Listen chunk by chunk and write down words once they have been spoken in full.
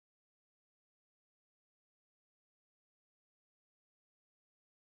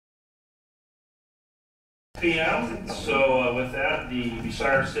p.m. So with that, the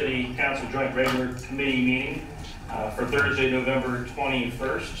Bucyrus City Council Joint Regular Committee meeting for Thursday, November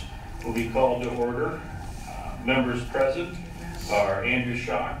 21st will be called to order. Members present are Andrew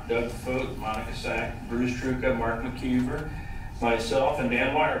Schock, Doug Fote, Monica Sack, Bruce Truca, Mark McKeever, myself, and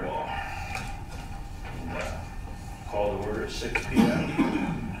Dan Wireball. Call to order at 6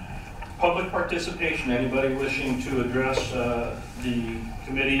 p.m. Public participation. Anybody wishing to address the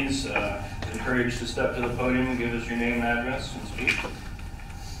committees, encouraged to step to the podium and give us your name and address and speak.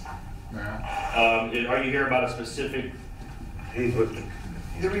 Are you here about a specific? He's with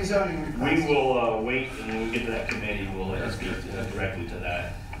the rezoning request. We will wait, and when we get to that committee, we'll let us speak directly to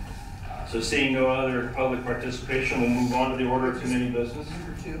that. So seeing no other public participation, we'll move on to the order of committee business.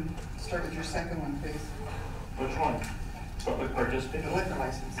 Number 2. Start with your second one, please. Which one? Public participation? The liquor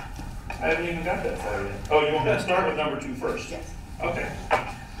license. I haven't even got that far yet. Oh, you want me to start with number 2 first? Yes. Okay.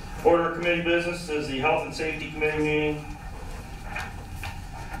 Order of committee business is the Health and Safety Committee meeting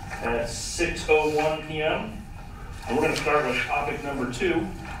at 6:01 p.m. And we're going to start with topic number 2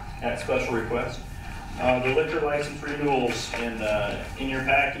 at special request. The liquor license renewals. In your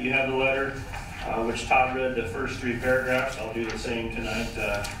packet, you have the letter, which Todd read the first 3 paragraphs. I'll do the same tonight.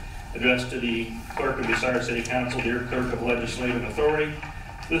 Addressed to the Clerk of Bucyrus City Council, dear Clerk of Legislative Authority.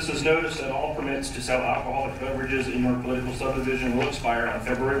 This is notice that all permits to sell alcoholic beverages in your political subdivision will expire on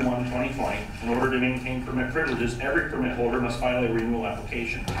February 1, 2020. In order to maintain permit privileges, every permit holder must file a renewal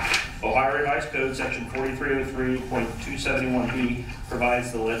application. Ohio Revised Code Section 4303.271B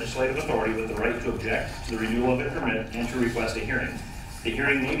provides the legislative authority with the right to object to the renewal of a permit and to request a hearing. The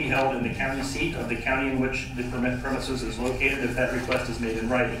hearing may be held in the county seat of the county in which the permit premises is located if that request is made in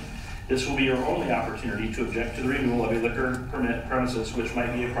writing. This will be your only opportunity to object to the renewal of a liquor permit premises which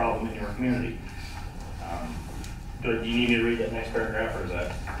might be a problem in your community. Do you need me to read that next paragraph, or is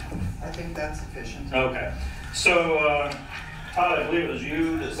that? I think that's sufficient. Okay. So, Todd, I believe it was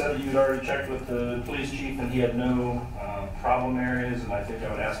you that said that you had already checked with the police chief and he had no problem areas, and I think I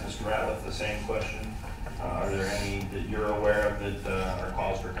would ask Mr. Ratliff the same question. Are there any that you're aware of that are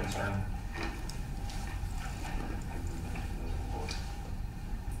cause for concern?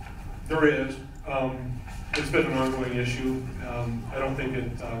 There is. It's been an ongoing issue. I don't think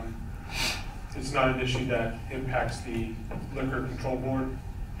it's not an issue that impacts the Liquor Control Board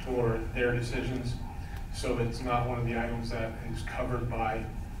or their decisions. So it's not one of the items that is covered by,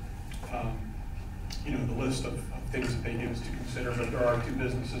 the list of things that they give us to consider. But there are 2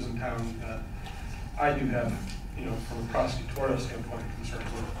 businesses in town that I do have, from a prosecutorial standpoint, concerns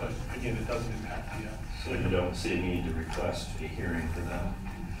with. But again, it doesn't impact the. So you don't see a need to request a hearing for them?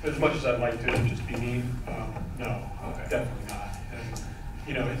 As much as I'd like to just be mean, no, okay. Definitely not.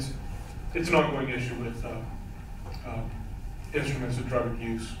 And it's an ongoing issue with instruments of drug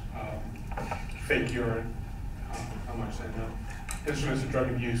abuse, fake urine. How much I know? Instruments of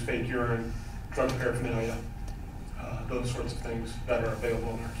drug abuse, fake urine, drug paraphernalia, those sorts of things that are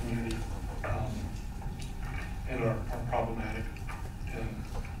available in our community and are problematic.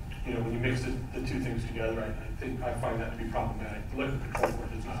 And when you mix the 2 things together, I find that to be problematic. The Liquor Control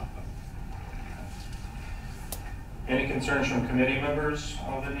Board does not. Any concerns from committee members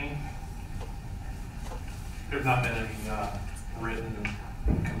of any? There's not been any written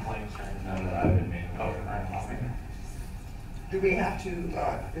complaints or anything. None that I've been made. Do we have to,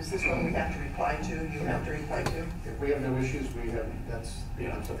 is this one we have to reply to? You have to reply to? If we have no issues, that's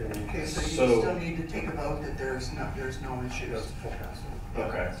something we Okay, so you still need to take a vote that there's no issues. full council.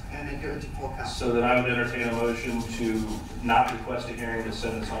 Okay. And then give it to full council. So then I would entertain a motion to not request a hearing, to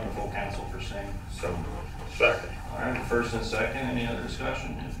send this on to full council for same. So, second. All right, first and second, any other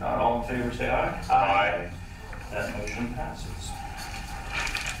discussion? If not, all in favor say aye. Aye. That motion passes.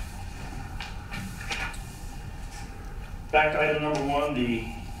 Back to item number 1, the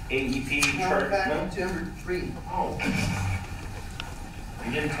AEP chart. Back to number 3. Oh.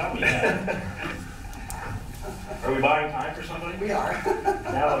 You didn't tell me that. Are we buying time for somebody? We are.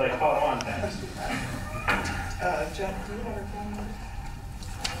 Now that I caught on, thanks. Jeff, do you have a phone number?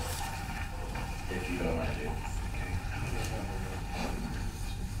 If you don't, I do.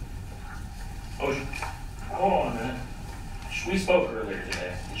 Oh, hold on a minute. We spoke earlier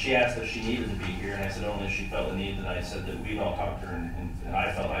today. She asked if she needed to be here, and I said only if she felt the need. And I said that we'd all talked to her, and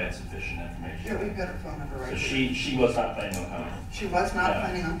I felt I had sufficient information. Yeah, we've got her phone number right So here. she was not planning on coming. She was not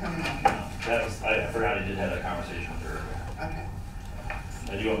planning on coming on. No, that was, I forgot I did have that conversation with her earlier. Okay.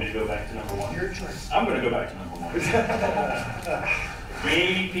 Now, do you want me to go back to number 1? Your choice. I'm going to go back to number 1. The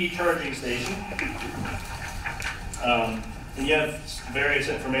AEP charging station. And you have various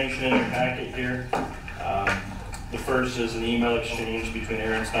information in your packet here. The first is an email exchange between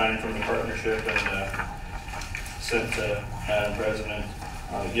Aaron Stein from the partnership and sent to Madam President.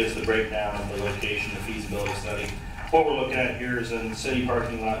 It gives the breakdown of the location, the feasibility study. What we're looking at here is in city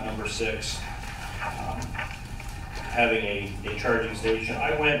parking lot number 6, having a charging station.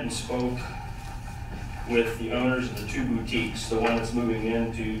 I went and spoke with the owners of the 2 boutiques, the one that's moving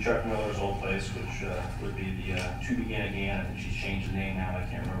into Chuck Miller's old place, which would be the To Begin Again. I think she's changed the name now, I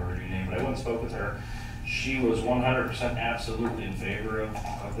can't remember her new name, but I went and spoke with her. She was 100% absolutely in favor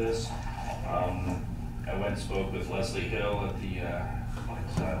of this. I went and spoke with Leslie Hill at the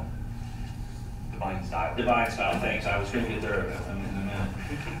Divine Style, thanks. I was going to get there in a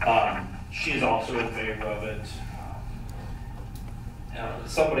minute. She's also in favor of it.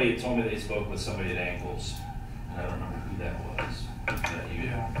 Somebody told me they spoke with somebody at Ankles, and I don't remember who that was.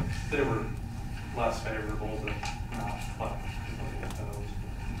 Yeah, they were less favorable than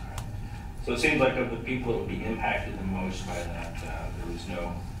So it seems like of the people that would be impacted the most by that, there was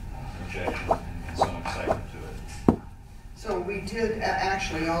no objection and some excitement to it. So we did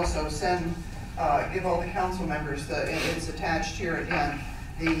actually also send, give all the council members, it's attached here again,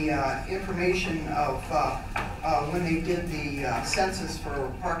 the information of when they did the census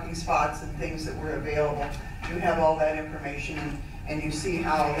for parking spots and things that were available. You have all that information, and you see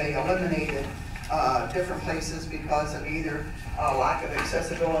how they eliminated different places because of either lack of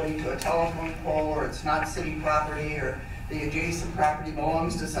accessibility to a telephone pole, or it's not city property, or the adjacent property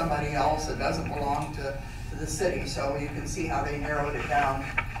belongs to somebody else. It doesn't belong to the city. So you can see how they narrowed it down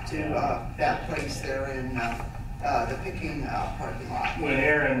to that place there in the Picking parking lot. When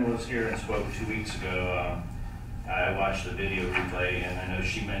Erin was here and spoke 2 weeks ago, I watched the video replay, and I know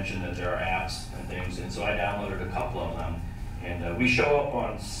she mentioned that there are apps and things, and so I downloaded a couple of them. And we show up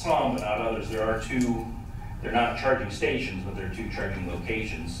on some, but not others. There are 2, they're not charging stations, but there are 2 charging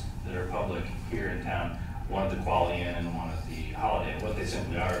locations that are public here in town. One at the Quality Inn and one at the Holiday Inn. What they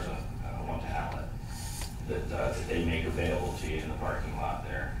simply are is a one-time outlet that they make available to you in the parking lot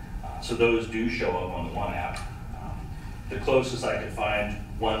there. So those do show up on the one app. The closest I could find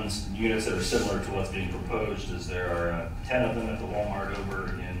units that are similar to what's being proposed is there are 10 of them at the Walmart over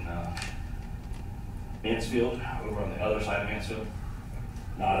in Mansfield, over on the other side of Mansfield,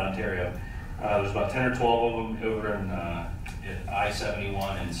 not Ontario. There's about 10 or 12 of them over in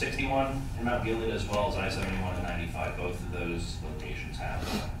I-71 and 61 in Mount Gilead, as well as I-71 and 95. Both of those locations have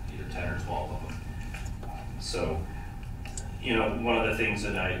either 10 or 12 of them. So, you know, one of the things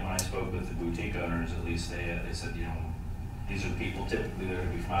that when I spoke with the boutique owners, at least they said, you know, these are people typically that are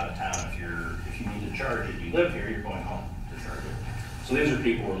going to be from out of town. If you need to charge it, you live here, you're going home to charge it. So these are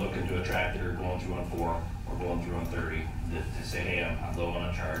people we're looking to attract that are going through on 4 or going through on 30 to say, hey, I'm low on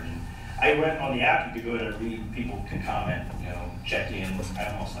a charge. And I went on the app, you could go in and read, people can comment, you know, check in, almost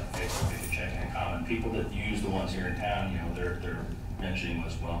like Facebook, they can check in and comment. People that use the ones here in town, you know, they're mentioning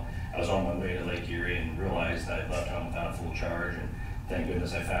was, well, I was on my way to Lake Erie and realized I'd left home without a full charge, and thank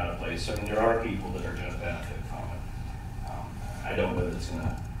goodness I found a place. So I mean, there are people that are going to benefit from it. I don't know that it's going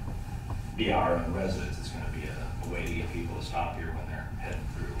to be our own residents. It's going to be a way to get people to stop here when they're heading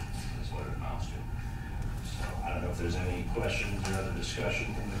through, is what it amounts to. So I don't know if there's any questions or other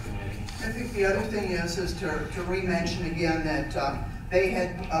discussion from the committee. I think the other thing is to re-mention again that they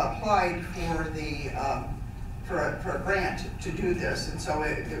had applied for the for a grant to do this, and so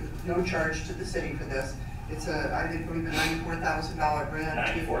there's no charge to the city for this. It's I think we have a $94,000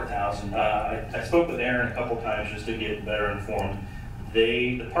 grant. $94,000. I spoke with Aaron a couple times just to get better informed.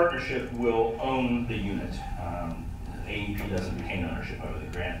 The partnership will own the unit. AEP doesn't retain ownership over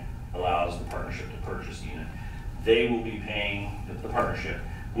the grant, allows the partnership to purchase the unit. They will be paying, the partnership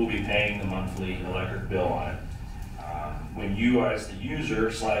will be paying the monthly electric bill on it. When you as the user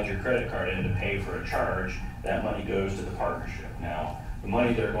slide your credit card in to pay for a charge, that money goes to the partnership. Now, the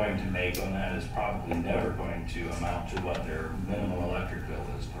money they're going to make on that is probably never going to amount to what their minimum electric bill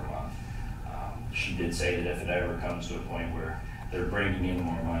is per month. She did say that if it ever comes to a point where they're bringing in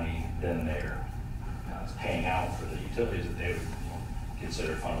more money than they're paying out for the utilities, that they would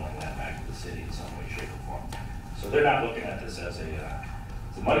consider funneling that back to the city in some way, shape, or form. So they're not looking at this as a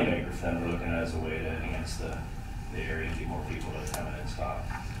moneymaker for them. They're looking at it as a way to enhance the area and get more people to come in and stop.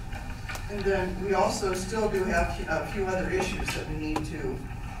 And then we also still do have a few other issues that we need to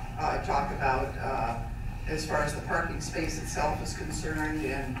talk about as far as the parking space itself is concerned,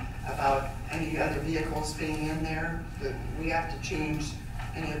 and about any other vehicles being in there. That we have to change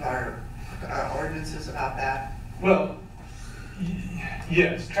any of our ordinances about that. Well,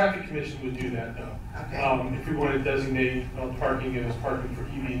 yes, traffic commission would do that though. Okay. If we want to designate parking as parking for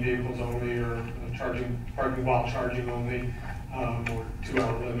EV vehicles only, or parking while charging only, or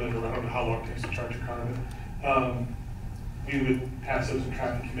 2-hour limit, or I don't know how long it takes to charge a car. We would pass those to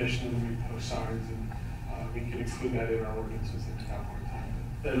traffic commission, and we post signs and we could include that in our ordinances at that point in time.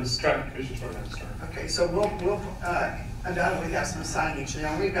 That is traffic commission's where that starts. Okay, so we'll undoubtedly have some signage, you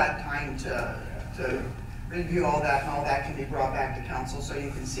know, we've got time to review all that, and all that can be brought back to council, so you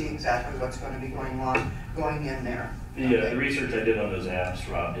can see exactly what's going to be going in there. The research I did on those apps,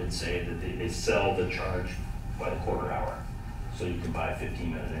 Rob did say that they sell the charge by the quarter hour. So you can buy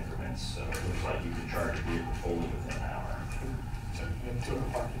 15-minute increments, so it looks like you can charge a vehicle fully within an hour. So you have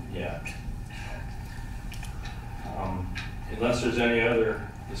 200 parking. Yeah. Unless there's any other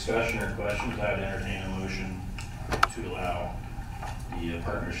discussion or questions, I would entertain a motion to allow the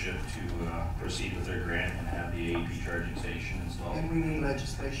partnership to proceed with their grant and have the AEP charging station installed. And we need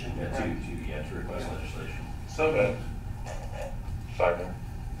legislation. Yeah, right? to request legislation. So moved. Second.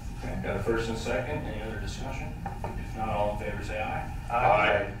 Okay, got a first and a second. Any other discussion? If not, all in favor say aye.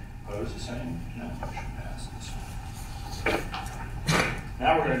 Aye. Opposed, the same? No, motion passes.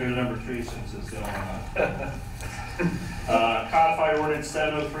 Now we're gonna go to number 3 since it's the only one. Codified ordinance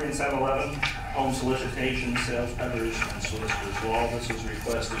 703 and 711, home solicitation, sales peddlers, and solicitors law. This was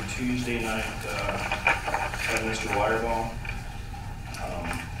requested Tuesday night by Mr. Wireball.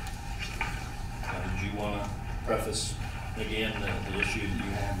 Did you want to preface again the issue that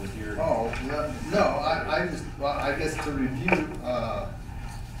you had with your? Oh, no, I just, well, I guess to review,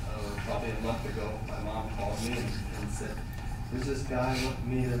 probably a month ago, my mom called me and said, there's this guy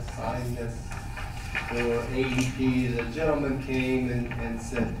wanting me to sign this for AEP. The gentleman came and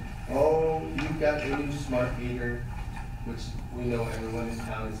said, oh, you've got a new smart meter, which we know everyone in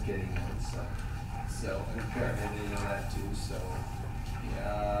town is getting one, so, and apparently they know that too, so,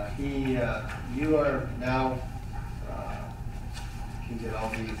 you are now, can get all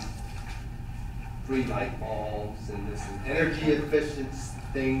these free light bulbs and this and energy efficient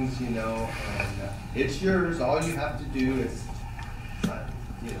things, you know, and it's yours. All you have to do is,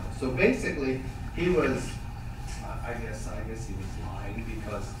 you know. So basically, he was, I guess he was lying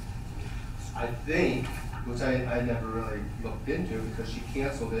because I think, which I never really looked into because she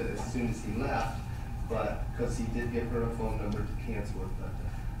canceled it as soon as he left, but because he did give her a phone number to cancel it. But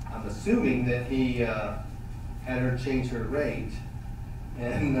I'm assuming that he had her change her rate.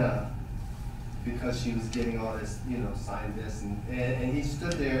 And because she was getting all this, you know, sign this, and he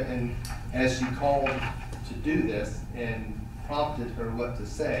stood there, and as she called to do this and prompted her what to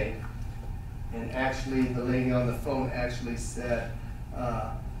say, and actually the lady on the phone actually said,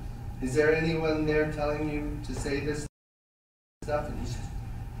 is there anyone there telling you to say this stuff? And he said,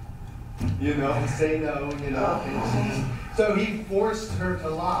 you know, say no, you know. And so he forced her to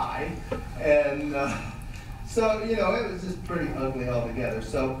lie, and so, you know, it was just pretty ugly altogether.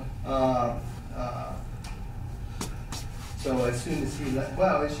 So, so as soon as he left,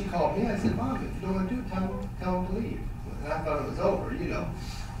 well, and she called me, I said, Mom, if you don't want to do it, tell him to leave. And I thought it was over, you know.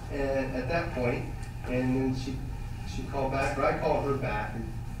 And at that point, and then she called back, or I called her back, and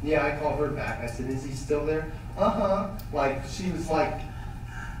yeah, I called her back. I said, is he still there? Like, she was like,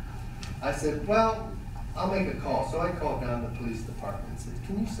 I said, well, I'll make a call. So I called down the police department and said,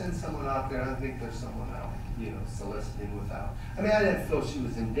 can you send someone out there? I think there's someone out, you know, soliciting without. I mean, I didn't feel she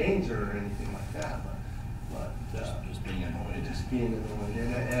was in danger or anything like that, but Just being annoyed. just being annoyed.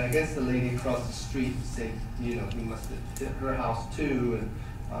 And I guess the lady across the street said, you know, he must have hit her house too, and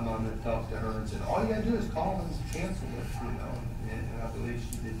my mom had talked to her and said, all you gotta do is call and cancel it, you know, and I believe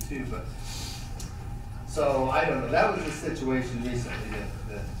she did too, but, so, I don't know, that was a situation recently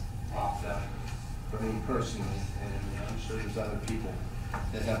that popped up for me personally, and I'm sure there's other people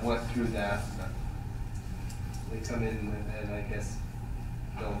that have went through that, but they come in and I guess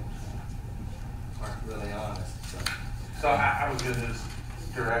aren't really honest, so. So I was gonna just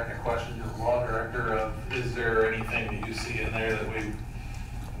direct a question to the law director of, is there anything that you see in there that we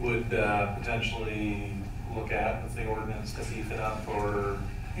would potentially look at with the ordinance to beef it up or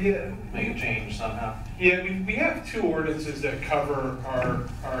make a change somehow? Yeah, we have 2 ordinances that cover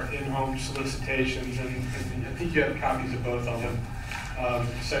our in-home solicitations, and I think you have copies of both of them.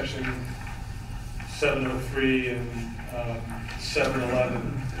 Section 703 and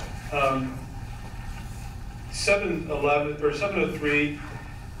 711. 711 or 703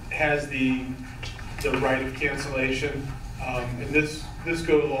 has the right of cancellation, and this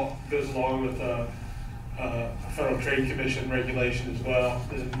goes along with a Federal Trade Commission regulation as well,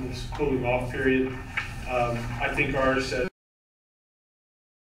 in this cooling off period. I think ours says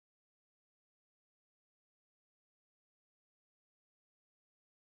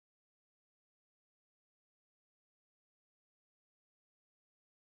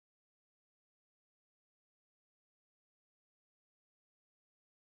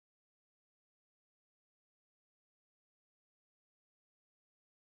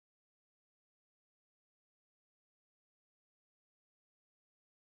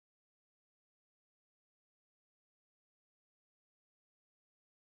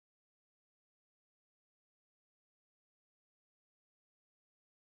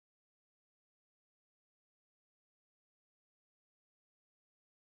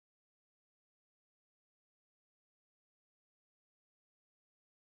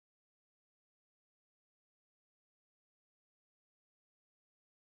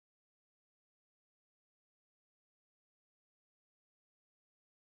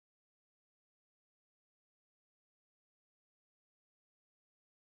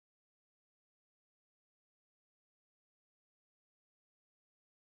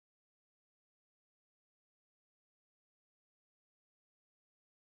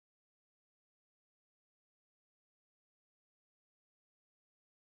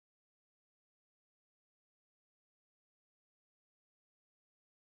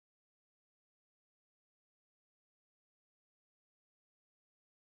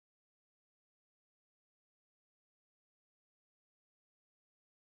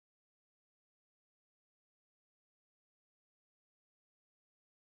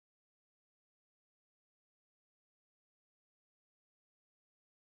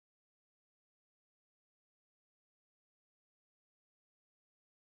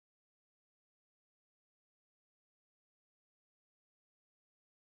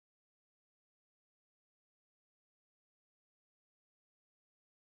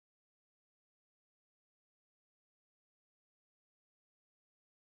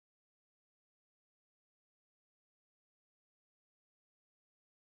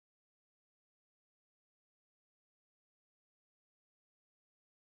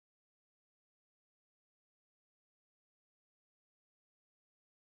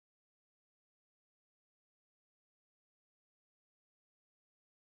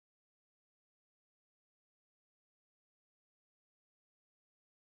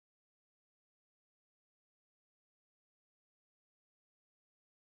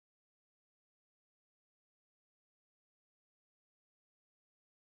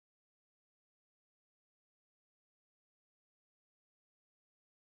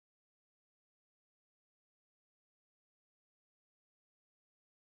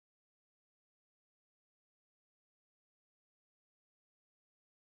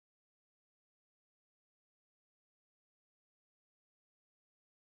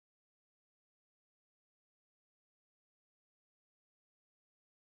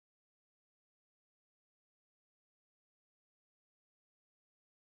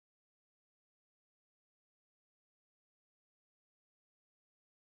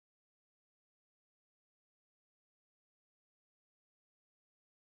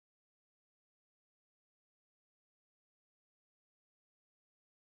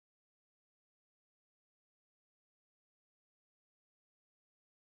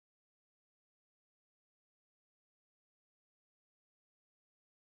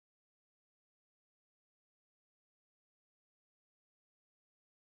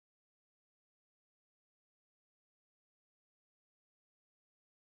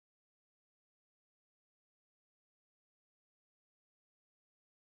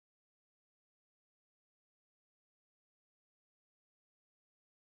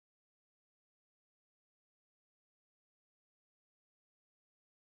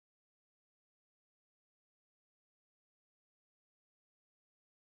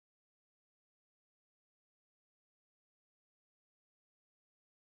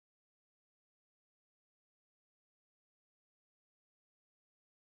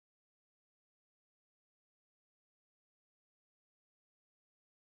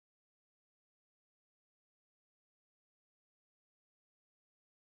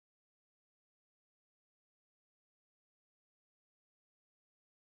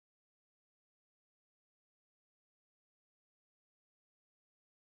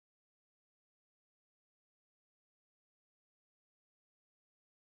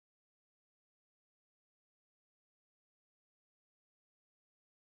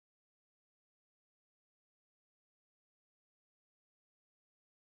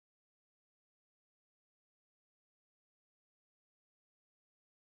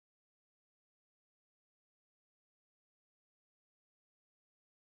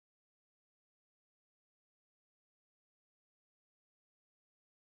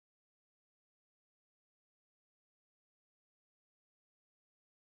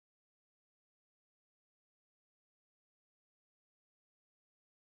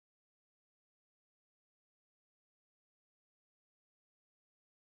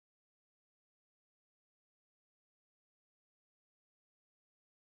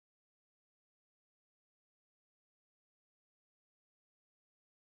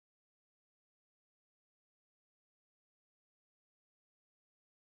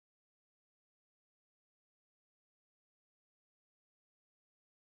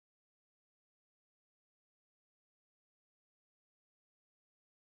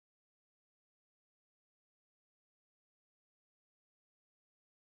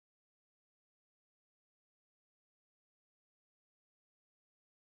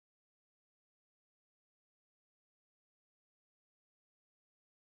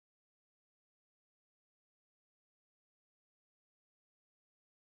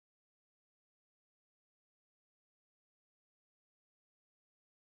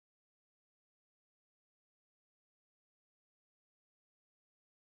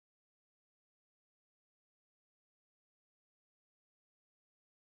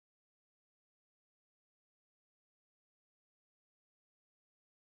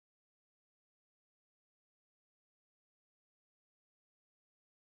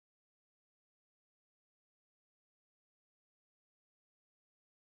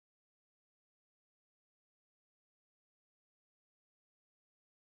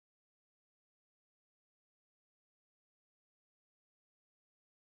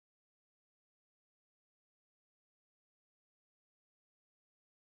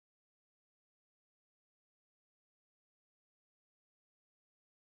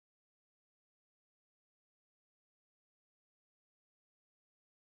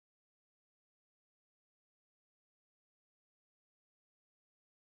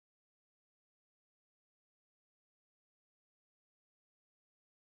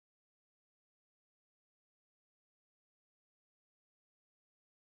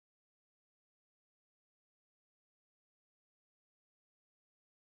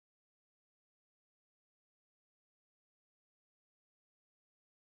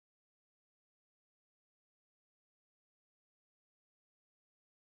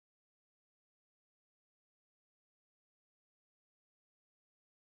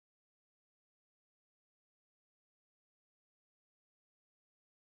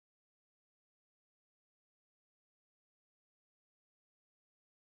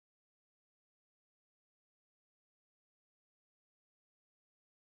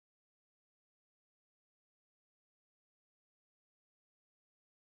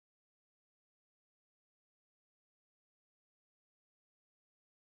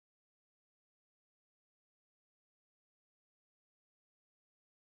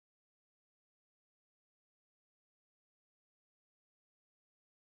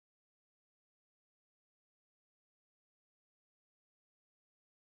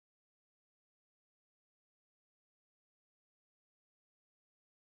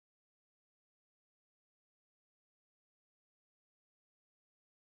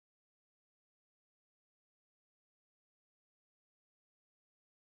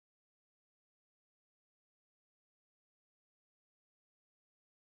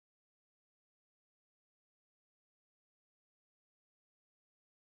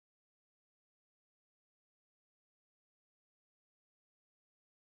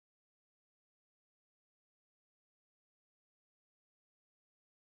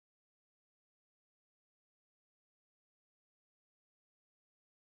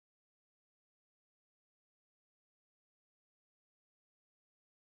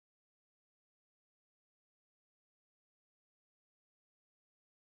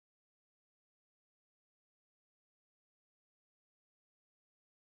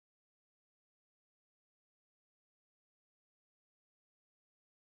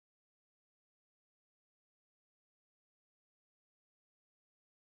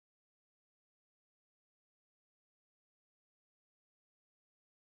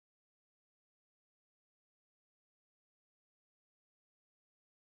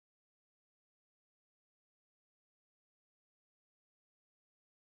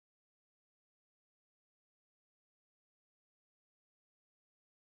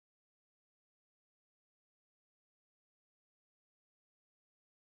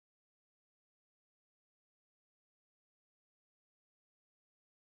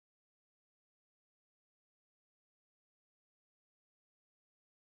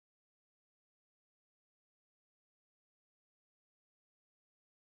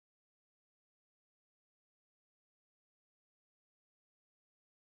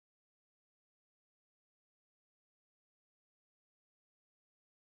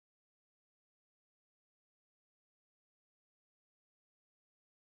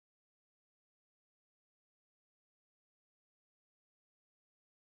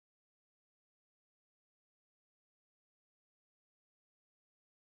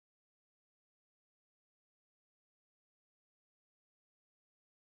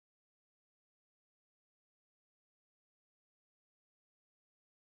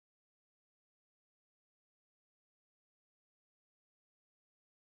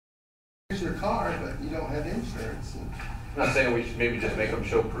Here's your car, but you don't have insurance. And I'm not saying we should maybe just make them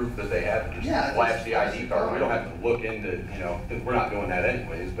show proof that they have, just Yeah, flash just the flash ID the card. card. We don't have to look into, you know, 'cause we're not doing that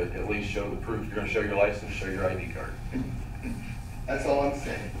anyways, but at least show the proof. You're gonna show your license, show your ID card. That's all I'm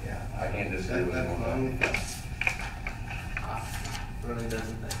saying, yeah. I can't disagree with you That's on my that. only thing. Really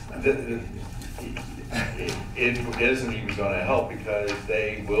doesn't think It isn't even gonna help because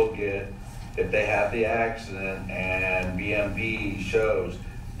they will get, if they have the accident and BMV shows,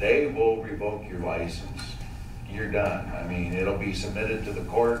 they will revoke your license. You're done. I mean, it'll be submitted to the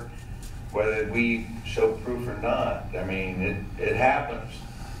court, whether we show proof or not. I mean, it happens.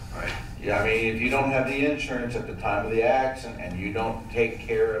 Right. Yeah, I mean, if you don't have the insurance at the time of the accident and you don't take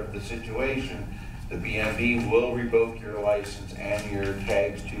care of the situation, the BMV will revoke your license and your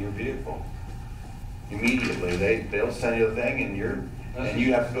tags to your vehicle. Immediately, they'll send you a thing and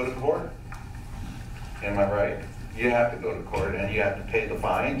you have to go to court. Am I right? You have to go to court and you have to pay the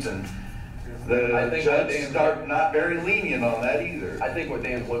fines, and I the think judge what Dan's- start not very lenient on that either. I think what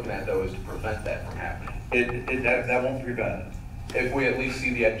Dan's looking at though is to prevent that from happening. That won't prevent it. If we at least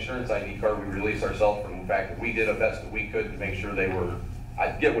see the insurance ID card, we release ourselves from the fact that we did the best that we could to make sure they were,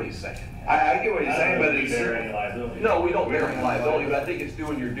 I get what he's saying. I get what you're saying, but it's. Bear any liability. No, we don't bear any liability, but I think it's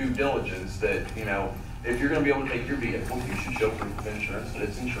doing your due diligence that, you know, if you're gonna be able to take your vehicle, you should show proof of insurance that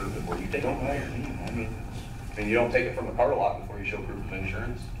it's insured before you take it. I mean, And you don't take it from the car lot before you show proof of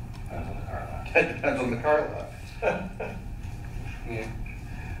insurance. depends on the car lot. That depends on the car lot.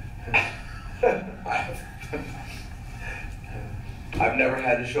 I've never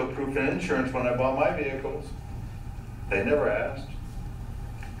had to show proof of insurance when I bought my vehicles. They never asked.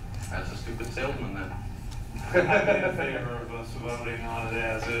 That's a stupid salesman then. I'd be in favor of us voting on it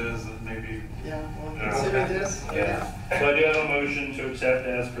as is, and maybe, Yeah, we'll Yeah. consider this. Yeah, so I do have a motion to accept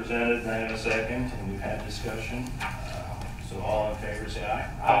as presented, and I have a second, and we've had discussion. So all in favor, say aye.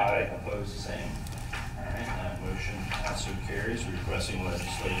 Aye. Opposed, the same. All right, that motion also carries, requesting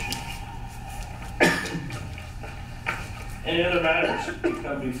legislation. Any other matters to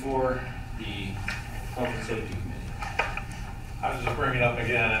come before the Health and Safety Committee? I was just bringing it up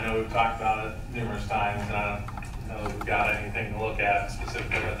again, I know we've talked about it numerous times, and I don't know if we've got anything to look at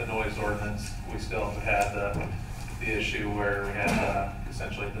specifically with the noise ordinance. We still have had the issue where we had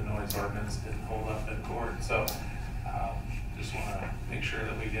essentially the noise ordinance didn't hold up in court, so just want to make sure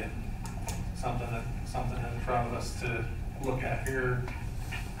that we get something in front of us to look at here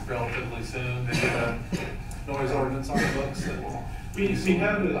relatively soon, to get a noise ordinance on the books that will. We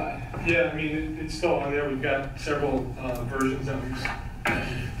have it, yeah, I mean, it's still on there, we've got several versions that we've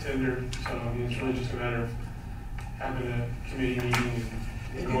tendered, so I mean, it's really just a matter of having a committee meeting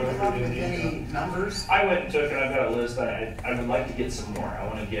Did and you going come over up the with any details. numbers? I went and took it, I've got a list, I would like to get some more, I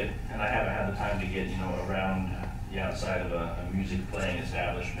wanna get, and I haven't had the time to get, around the outside of a music playing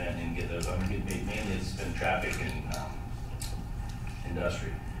establishment and get those, I'm gonna get, mainly it's been traffic and,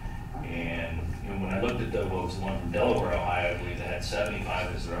 industry. And, when I looked at what was the one from Delaware, Ohio, I believe that had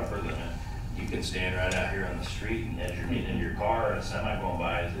 75 as their upper limit. You can stand right out here on the street, and as you're getting into your car, a semi going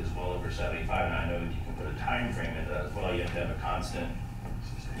by is well over 75, and I know you can put a time frame in that as well. You have to have a constant,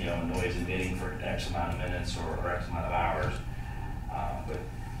 noise emitting for X amount of minutes or X amount of hours. But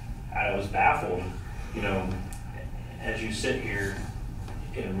I was baffled, as you sit here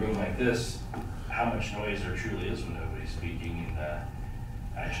in a room like this, how much noise there truly is when nobody's speaking. And I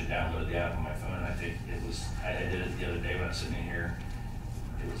actually downloaded the app on my phone, and I think I did it the other day when I was sitting in here.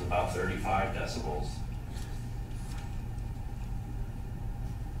 It was about 35 decibels.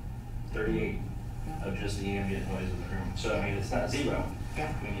 38 of just the ambient noise in the room. So, I mean, it's not zero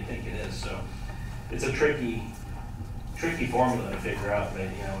when you think it is. So, it's a tricky formula to figure out, but,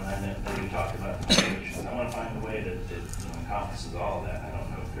 and then we talked about the solutions. I want to find a way that encompasses all of that. I don't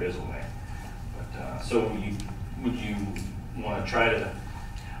know if there is a way. But, so would you want to try to?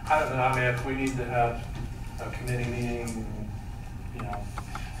 I don't know, I mean, if we need to have a committee meeting,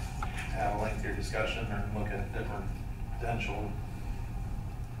 have a lengthier discussion or look at different potential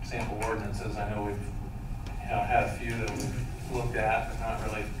sample ordinances. I know we've had a few that we've looked at but not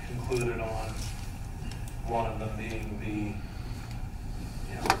really concluded on. One of them being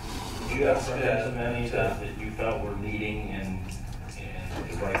Do you have preference of any that you felt were needing and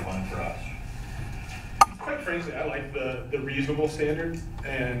the right one for us? Quite frankly, I like the reasonable standard,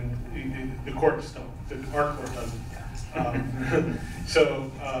 and the courts don't, our court doesn't.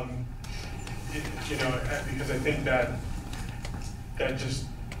 Because I think that just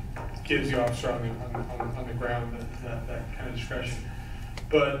gives you off strong on the ground, that kind of discretion.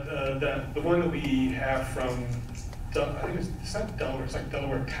 But the one that we have from, I think it's not Delaware, it's like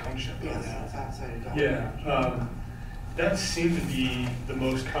Delaware Township. Yes, it's outside of Delaware. Yeah, That seemed to be the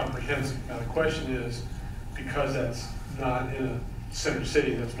most comprehensive. Now, the question is, because that's not in a center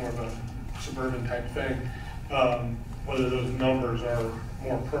city, that's more of a suburban type thing, whether those numbers are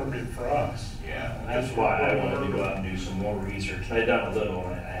more appropriate for us. Yeah, and that's why I wanted to go out and do some more research. I've done a little,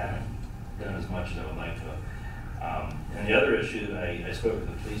 and I haven't done as much as I would like to. And the other issue that I spoke to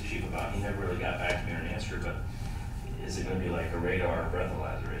the police chief about, he never really got back to me or an answer, but is it gonna be like a radar or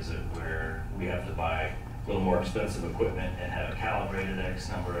breathalyzer? Is it where we have to buy a little more expensive equipment and have it calibrated X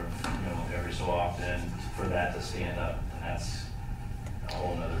number of, every so often for that to stand up? And that's a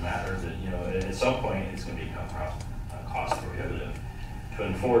whole nother matter that, at some point, it's gonna become cost prohibitive to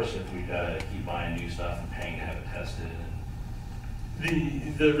enforce if we've gotta keep buying new stuff and paying to have it tested.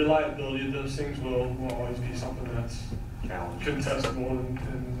 The reliability of those things will always be something that's contestable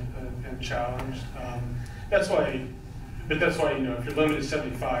and challenged. That's why, if you're limited to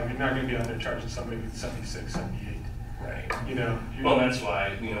 75, you're not gonna be out there charging somebody with 76, 78. Right. Well, that's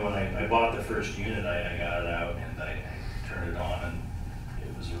why, when I bought the first unit, I got it out and I turned it on, and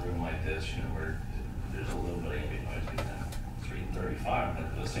it was a room like this, where there's a little bit of ambient noise between 3 and 35,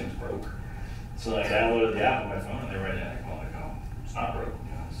 but those things broke. So I downloaded the app on my phone, and they're right in it. It's not broke,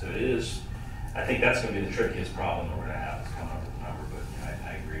 So it is, I think that's gonna be the trickiest problem that we're gonna have, is coming up with a number, but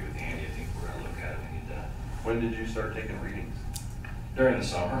I agree with Andy. I think we're gonna look at it, we need to. When did you start taking readings? During the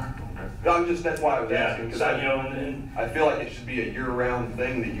summer. That's why I was asking, because and I feel like it should be a year-round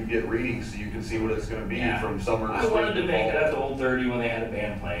thing that you get readings so you can see what it's gonna be from summer to I spring. wanted to make it at the Old 30 when they had a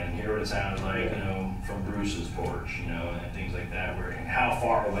band playing, and hear what it sounded like, from Bruce's porch, and things like that, where how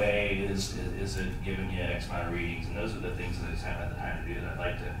far away is it giving you X amount of readings, and those are the things that I just haven't had the time to do that I'd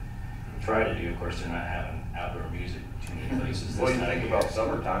like to try to do. Of course, they're not having outdoor music too many places. Well, you think about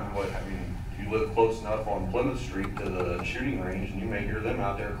summertime, you live close enough on Plymouth Street to the shooting range, and you may hear them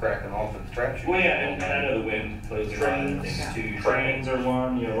out there cracking off at the trap shooting. Well, yeah, and I know the wind plays a lot of things too. Trains are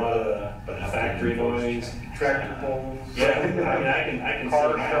one, a lot of the factory noise. Tractor pulls. Yeah, I can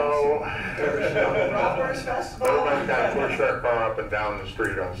Car see my show. Robbers Festival. Everybody kind of push that car up and down the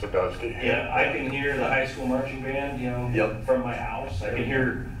street on Sandusky. Yeah, I can hear the high school marching band, Yep. from my house. I can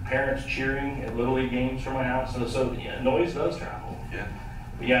hear parents cheering at Little League games from my house. So noise does travel. Yeah.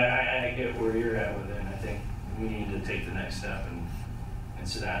 But yeah, I get where you're at with it. And I think we need to take the next step and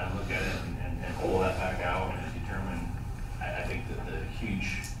sit down and look at it and pull that back out and determine. I think that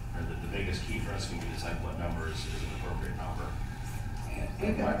the biggest key for us can be to decide what number is an appropriate number.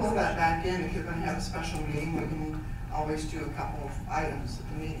 You can pull that back in if you're gonna have a special meeting. We can always do a couple of items at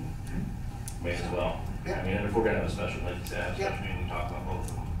the meeting. May as well. Yeah. And if we're gonna have a special, like you said, have a special Yeah. meeting, we talk about both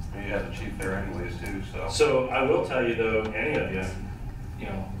of them. You have the chief there anyways too, so. So I will tell you though, any of you,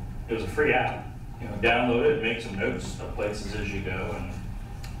 it was a free app. Download it, make some notes of places as you go, and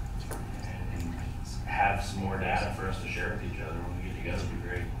have some more data for us to share with each other when we get together. It'd be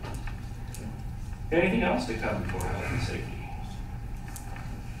great. Anything else to come before health and safety?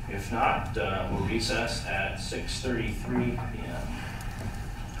 If not, we'll recess at 6:33 p.m.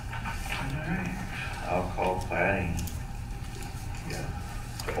 All right. I'll call planning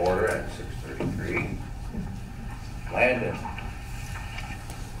to order at 6:33. Landon,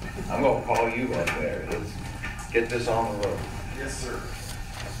 I'm gonna call you up there. Let's get this on the road. Yes, sir.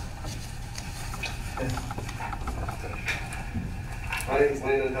 My name is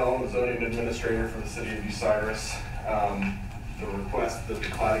Landon Helm, the zoning administrator for the city of Bucyrus. The request that the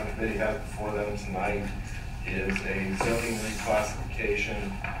plating committee has before them tonight is a zoning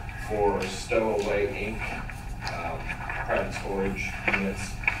reclassification for Stowaway Inc. Private storage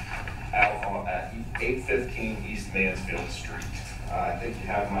units out at 815 East Mansfield Street. I think you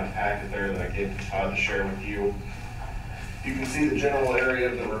have my packet there that I gave to Todd to share with you. You can see the general area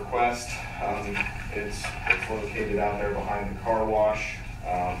of the request. It's located out there behind the car wash.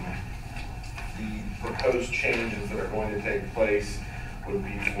 The proposed changes that are going to take place would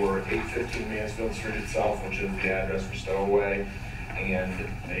be for 815 Mansfield Street itself, which is the address for Stowaway, and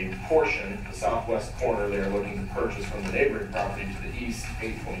a portion, the southwest corner, they're looking to purchase from the neighboring property to the east,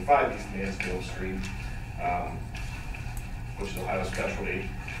 825 East Mansfield Street, which is Ohio Specialty.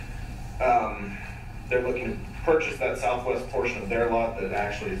 They're looking to purchase that southwest portion of their lot that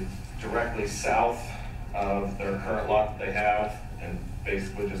actually is directly south of their current lot that they have, and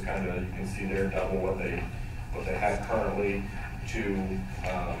basically just kind of, you can see there double what they have currently to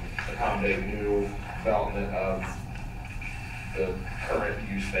accommodate new development of the current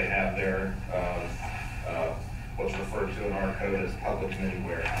use they have there of what's referred to in our code as public mini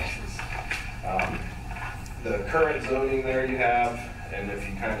warehouses. The current zoning there you have, and if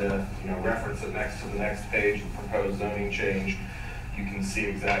you kind of reference it next to the next page, the proposed zoning change, you can see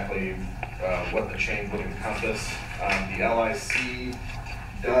exactly what the change would encompass. The LIC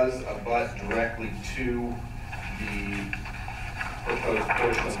does abut directly to the proposed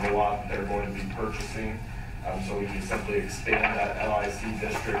portion of the lot that they're going to be purchasing. So we can simply expand that LIC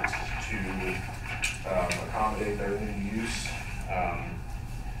district to accommodate their new use.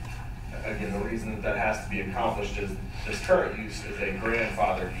 Again, the reason that has to be accomplished is this current use is a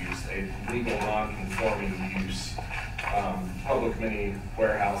grandfathered use, a legal non-conforming use. Public mini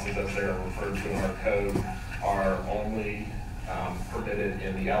warehouses, as they're referred to in our code, are only permitted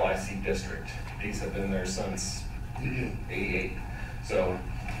in the LIC district. These have been there since '88. So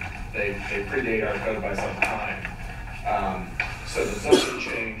they predate our code by some time. So the zoning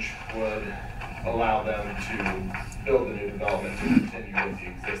change would allow them to build a new development to continue with the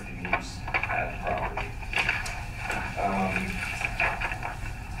existing use at the property.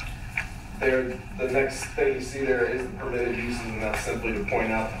 The next thing you see there is the permitted uses, and that's simply to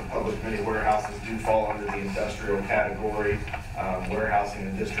point out that the public mini warehouses do fall under the industrial category. Warehousing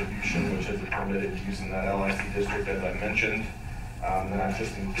and distribution, which is a permitted use in that LIC district, as I mentioned. Then I've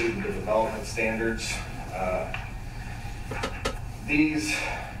just included the development standards. These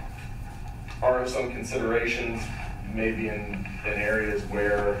are of some considerations, maybe in areas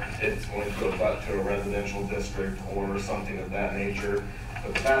where it's going to abut to a residential district or something of that nature.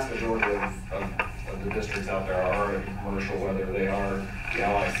 But the vast majority of the districts out there are already commercial, whether they are the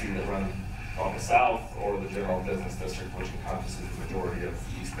LIC that run on the south or the general business district, which encompasses the majority of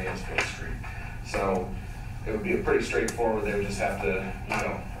East Mansfield Street. So it would be a pretty straightforward. They would just have to,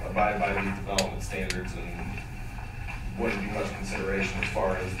 abide by these development standards, and wouldn't be much consideration as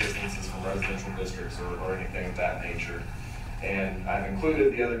far as distances from residential districts or anything of that nature. And I've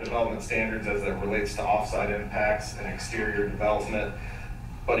included the other development standards as it relates to offsite impacts and exterior development.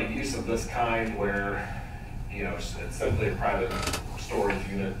 But a use of this kind where, it's simply a private storage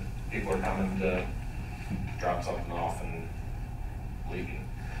unit, people are coming to drop something off and leaving.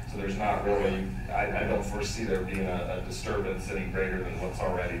 So there's not really, I don't foresee there being a disturbance any greater than what's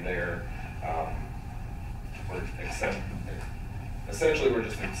already there. Essentially, we're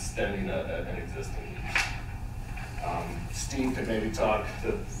just extending an existing use. Steve could maybe talk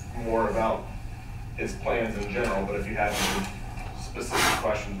more about his plans in general, but if you have any specific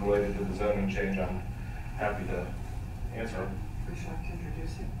questions related to the zoning change, I'm happy to answer them. Would you like to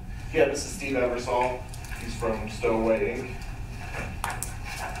introduce him? Yeah, this is Steve Eversole. He's from Stowaway Inc.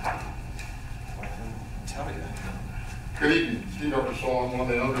 Tell me that. Good evening, Steve Eversole. I'm one of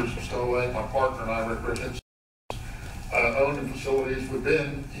the owners of Stowaway. My partner and I, Rick Ricketts, owned the facilities. We've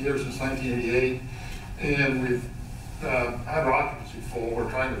been here since 1988, and we've had our occupancy full. We're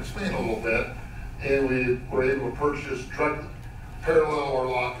trying to expand a little bit, and we were able to purchase directly parallel or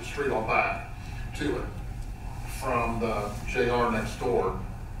along the street on back to it from the JR next door.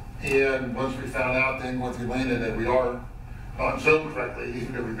 And once we found out, then once we landed that we are not zoned correctly,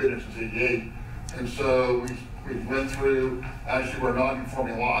 even though we've been here since '88, and so we went through, actually we're a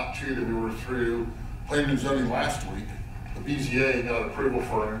non-conforming lot too, that we were through planning and zoning last week. The BZA got approval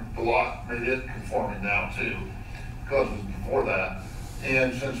for the lot, made it conforming now too, because it was before that.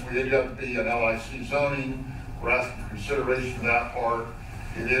 And since we ended up to be an LIC zoning, we're asking for consideration of that part.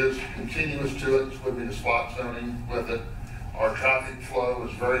 It is continuous to it, it's would be the spot zoning with it. Our traffic flow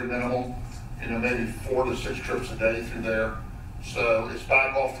is very minimal, maybe 4 to 6 trips a day through there. So it's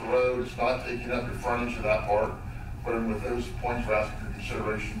back off the road, it's not taking up your frontage of that part. But with those points, we're asking for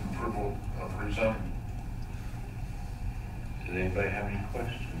consideration and approval of rezoning. Does anybody have any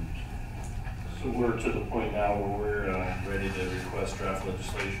questions? So we're to the point now where we're ready to request draft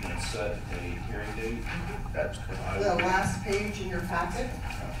legislation and set a hearing date. That's correct. The last page in your packet,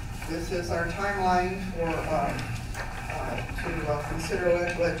 this is our timeline for, to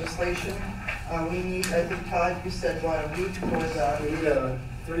consider legislation. We need, I think Todd, you said, what, a week for the... We need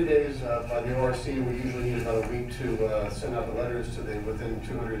 30 days by the ORC. We usually need about a week to send out the letters to the within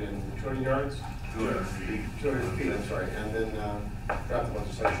 220 yards. 200 feet. 200 feet, I'm sorry, and then draft the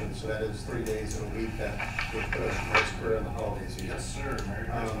legislation. So that is 3 days in a week. That would put us right square on the holiday season. Yes, sir. Merry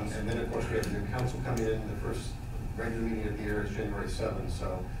Christmas. And then, of course, we have the new council coming in. The first regular meeting of the year is January 7th.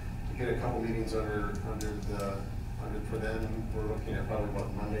 So to get a couple meetings under for them, we're looking at probably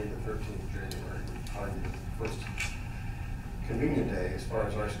about Monday the 13th of January, probably the first convenient day as far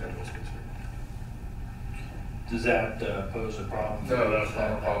as our schedule is concerned. Does that pose a problem? No, that's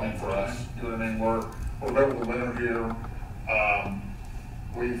not a problem for us. We're over the winter here.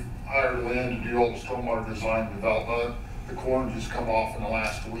 We've hired Lynn to do all the stormwater design and development. The corn just come off in the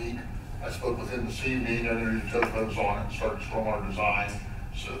last week. I spoke with him this evening, and they're going to topos on it and start the stormwater design.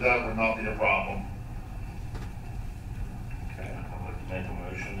 So that would not be a problem. Okay.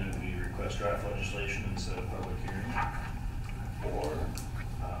 motion that we request draft legislation instead of public hearing. Or,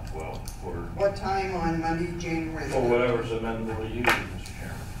 for What time on Monday, January? or whatever's amendable to you, Mr.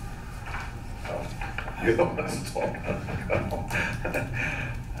 Chairman. You're the one that's talking.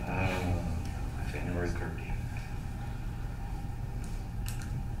 January 13th.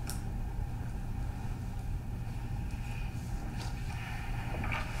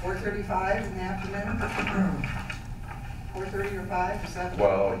 $4:35 in the afternoon? 4:30 or 5, is that?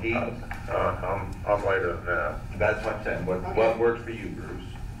 Well, I'm later than that, that's what I'm saying. What Okay. works for you, Bruce?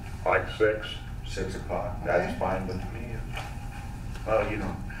 like 6. 6 o'clock, Okay. that's fine with me. Well, you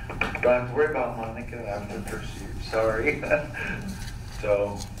don't have to worry about Monica, I'm with her, sorry.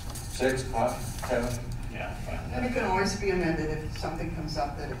 So, 6 o'clock, 7? Yeah, fine. And it can always be amended if something comes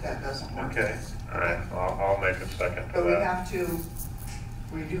up that if that doesn't work. Okay. All right, I'll make a second to But we that.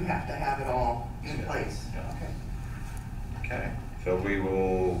 do have to have it all in Yeah. place. Yeah. Okay. Okay, so we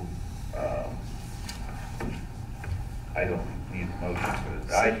will, I don't need a motion for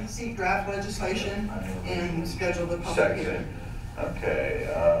this. Seek draft legislation and schedule the public Second. hearing. Okay,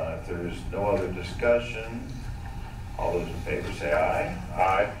 if there's no other discussion, all those in favor say aye.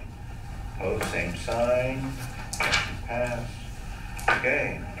 Aye. Opposed, same sign. Pass.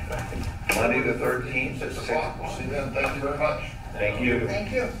 Okay. Monday the 13th at 6 o'clock. See you then, thank you very much. Thank you.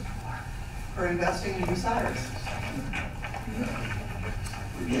 Thank you for investing in Bucyrus.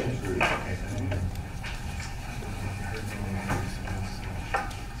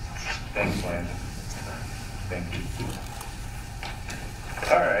 Thanks, Landon. Thank you.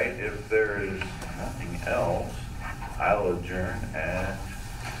 All right, if there is nothing else, I'll adjourn at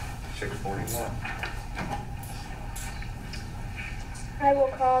 6:41. I will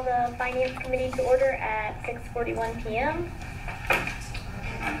call the Finance Committee to order at 6:41 p.m.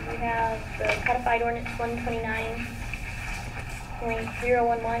 We have the codified ordinance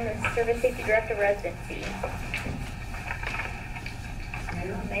 129.011, the Service Safety Director residency.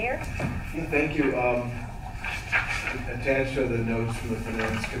 Mayor? Yeah, thank you. Attached are the notes from the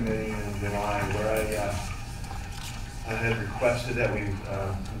Finance Committee in July where I had requested that we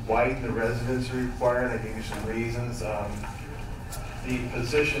widen the residency requirement. I gave you some reasons. The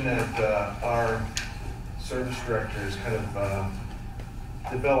position that our service director is kind of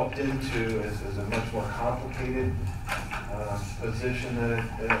developed into is a much more complicated position than it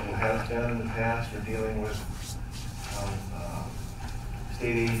has been in the past. We're dealing with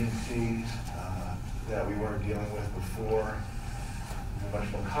state agencies that we weren't dealing with before. They're much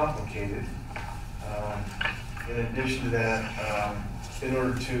more complicated. In addition to that, in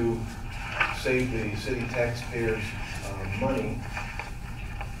order to save the city taxpayers money,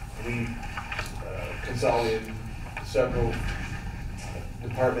 we consolidated several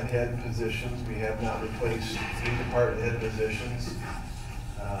department head positions. We have not replaced 3 department head positions.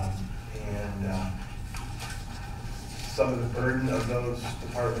 Some of the burden of those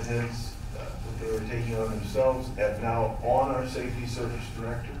department heads that they were taking on themselves have now on our safety service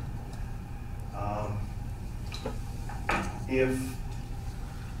director. If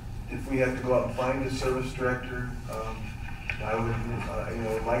we have to go out and find a service director, I would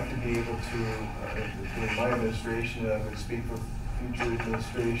like to be able to, in my administration, I would speak with future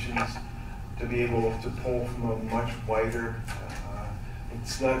administrations, to be able to pull from a much wider,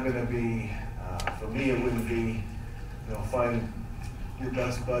 it's not going to be, for me, it wouldn't be, find your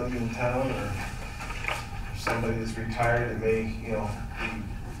best buddy in town or somebody that's retired and may, be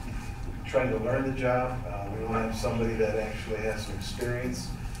trying to learn the job. We want to have somebody that actually has some experience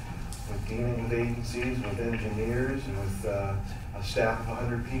with dealing with agencies, with engineers, and with a staff of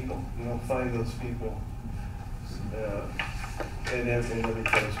 100 people. You don't find those people in every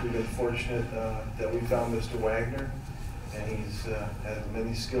place. We've been fortunate that we found Mr. Wagner, and he's has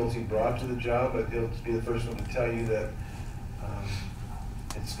many skills he brought to the job, but he'll be the first one to tell you that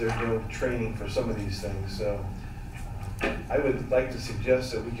there's no training for some of these things. So I would like to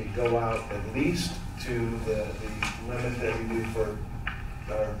suggest that we could go out at least to the limit that we do for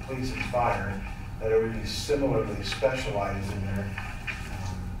our police and fire, that it would be similarly specialized in their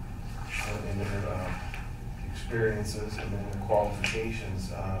experiences and in their qualifications.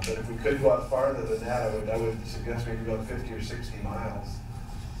 But if we could go out farther than that, I would suggest maybe go 50 or 60 miles.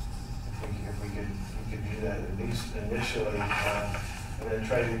 If we could do that at least initially, and then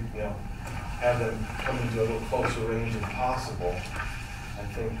try to have them come into a little closer range if possible. I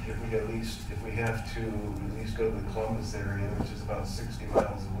think if we have to at least go to the Columbus area, which is about 60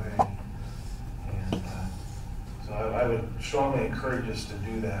 miles away. And so I would strongly encourage us to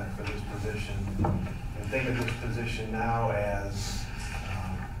do that for this position. And think of this position now as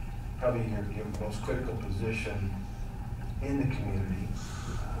probably your most critical position in the community.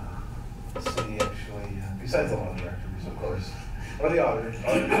 the city actually, besides the law directors, of course, or the auditors,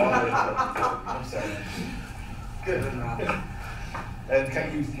 I'm sorry. Good. And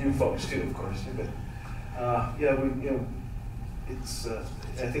kind of you folks too, of course, but, yeah, it's,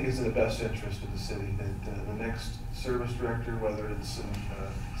 I think it's in the best interest of the city that the next service director, whether it's in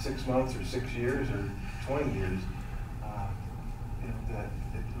 6 months or 6 years or 20 years, that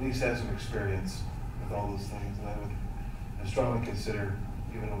at least has some experience with all those things. And I would strongly consider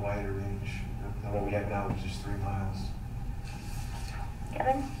giving a wider range than what we have now, which is 3 miles.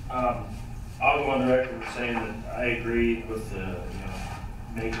 Kevin? I'll go on the record with saying that I agree with the,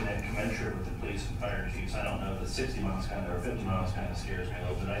 making it commensurate with the police and fire chiefs. I don't know if the 60 miles kind of, or 50 miles kind of scares me a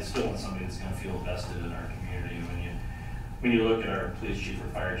little bit. I still want somebody that's going to feel vested in our community. When you look at our police chief or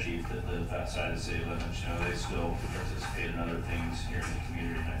fire chief that live outside the city limits, they still participate in other things here in the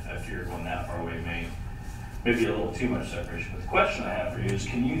community. And I fear going that far away may be a little too much separation. But the question I have for you is,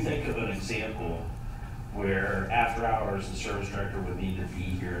 can you think of an example where after hours the service director would need to be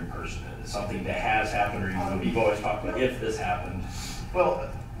here in person? It's something that has happened, or you've always talked about if this happened. Well,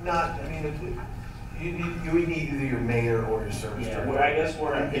 you would need either your mayor or your service director. Well, I guess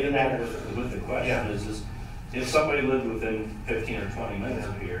where I'm getting at with the question is if somebody lived within 15 or 20 minutes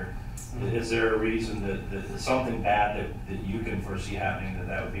of here, is there a reason that something bad that you can foresee happening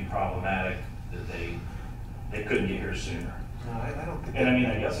that would be problematic, that they couldn't get here sooner? No, I don't think. And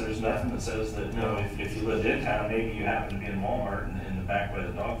I guess there's nothing that says that, if you lived in town, maybe you happen to be in Walmart and in the back by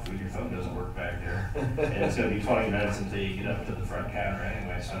the dog food, your phone doesn't work back there. And it's gonna be 20 minutes until you get up to the front counter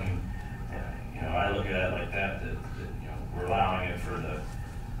anyway. So I look at it like that we're allowing it for the.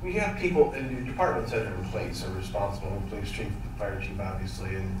 We have people in the departments that are in place are responsible, the police chief, the fire chief,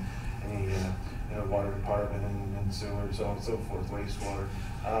 obviously, and the water department and sewer, so on and so forth, wastewater.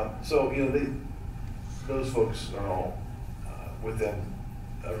 Those folks are all within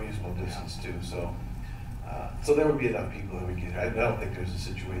a reasonable distance too. So there would be enough people that we get. I don't think there's a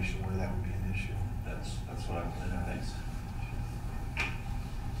situation where that would be an issue. That's what I'm saying. Thanks.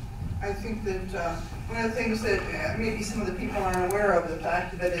 I think that one of the things that maybe some of the people aren't aware of, the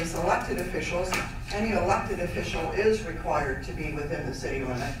fact that is elected officials, any elected official is required to be within the city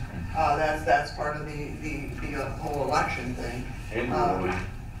limit. That's part of the whole election thing. And your ward.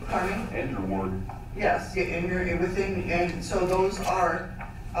 Pardon me? And your ward. Yes, and you're within, and so those are,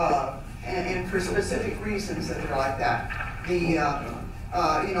 and for specific reasons that are like that.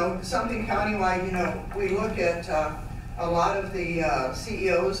 Something countywide, we look at a lot of the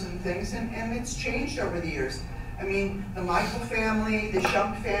CEOs and things, and it's changed over the years. I mean, the Michael family, the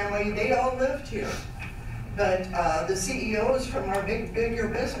Shump family, they all lived here. But the CEOs from our bigger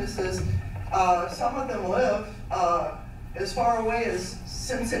businesses, some of them live as far away as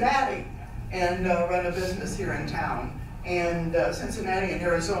Cincinnati and run a business here in town. And Cincinnati and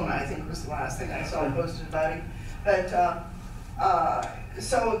Arizona, I think, was the last thing I saw posted about it. But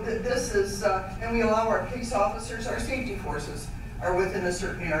this is, and we allow our police officers, our safety forces are within a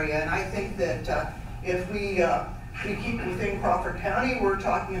certain area. And I think that if we keep it within Crawford County, we're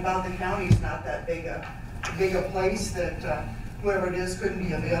talking about the county's not that big a place that whoever it is couldn't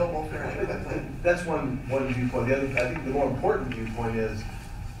be available fairly quickly. That's one viewpoint. The other, I think the more important viewpoint is,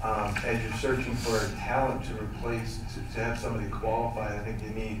 as you're searching for a talent to replace, to have somebody qualified, I think you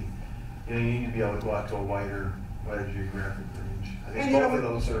need to be able to go out to a wider geographic range. I think both of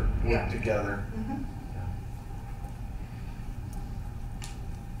those are work together. Mm-hmm.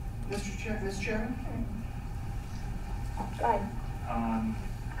 Mr. Chairman? Go ahead.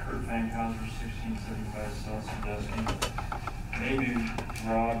 Kurt Fankhauser, 1675 South Sandusky. Maybe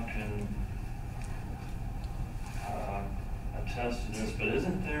Rob can attest to this, but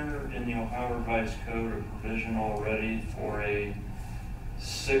isn't there in the Ohio Revised Code a provision already for a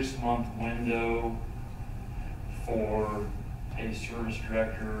 6-month window for a service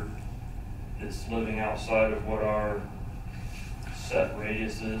director that's living outside of what our set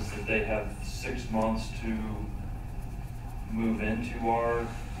radius is, that they have 6 months to move into our,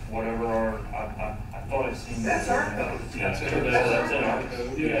 whatever our, I thought I seen. That's our code. That's in our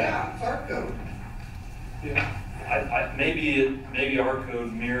code. Yeah, it's our code. Yeah. Maybe our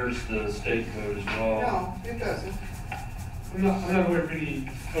code mirrors the state code as well. No, it doesn't. I'm not aware of any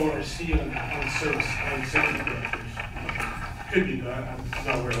ORC on safety directors. Could be, but I'm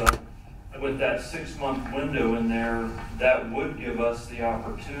not aware of that. With that 6-month window in there, that would give us the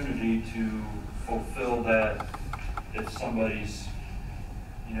opportunity to fulfill that if somebody's,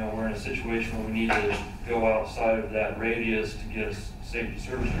 we're in a situation where we need to go outside of that radius to get a safety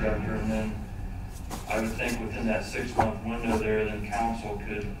service director, and then I would think within that 6-month window there, then council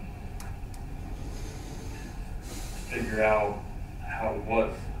could figure out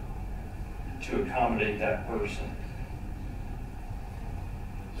to accommodate that person.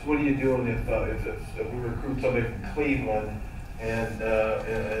 So what are you doing if we recruit somebody from Cleveland and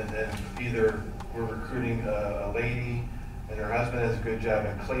either we're recruiting a lady and her husband has a good job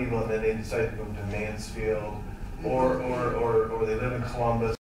in Cleveland, and they decide to move to Mansfield, or they live in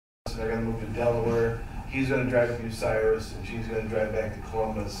Columbus and they're gonna move to Delaware. He's gonna drive to Bucyrus and she's gonna drive back to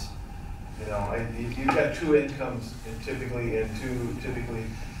Columbus. You know, you've got two incomes and typically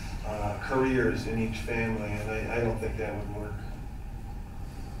careers in each family, and I don't think that would work.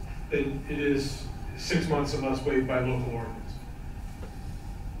 It is 6 months unless waived by local ordinance.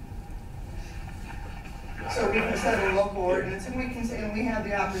 So we can set a local ordinance, and we can say, and we have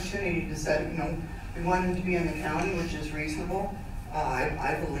the opportunity to set, you know, we want them to be in the county, which is reasonable.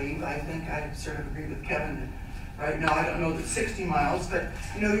 I believe, I think I sort of agree with Kevin that right now, I don't know that 60 miles, but,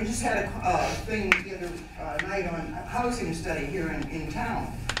 you know, you just had a thing the other night on a housing study here in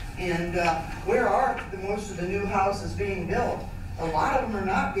town. And where are most of the new houses being built? A lot of them are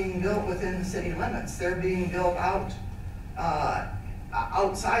not being built within the city limits. They're being built outside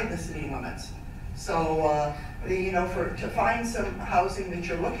the city limits. So, you know, to find some housing that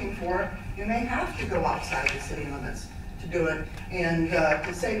you're looking for, you may have to go outside the city limits to do it. And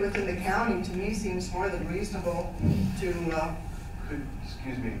to say within the county, to me, seems more than reasonable to...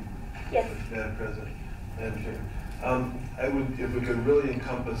 Excuse me, Yes. Madam President, Madam Chair. I would, if we could really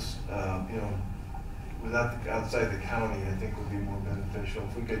encompass, you know, outside the county, I think would be more beneficial.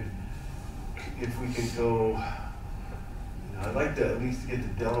 If we could go, you know, I'd like to at least get to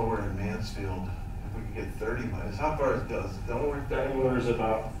Delaware and Mansfield. If we could get 30 miles. How far does Delaware? Delaware is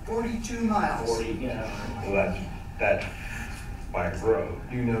about 42 miles. 40, yeah. Well, that's by road.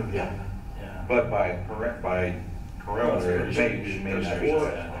 You know that. Yeah. But by perimeter, it may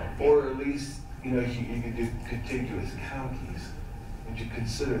not. Or at least, you know, you could do contiguous counties. Would you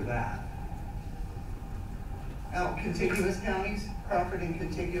consider that? Oh, contiguous counties, Crawford and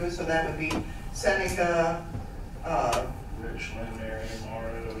contiguous, so that would be Seneca, Richland, Marion,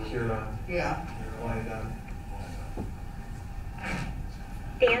 Morrow, Huron. yeah. Wyandotte.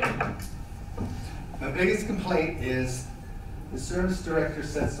 Dan? My biggest complaint is the service director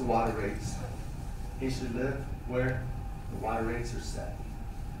sets the water rates. He should live where the water rates are set.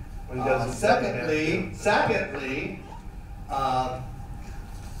 Well, he doesn't- Secondly,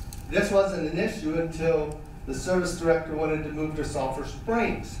 this wasn't an issue until the service director wanted to move to Sulphur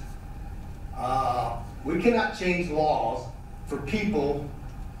Springs. We cannot change laws for people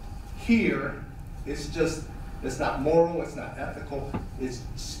here. It's not moral, it's not ethical, it's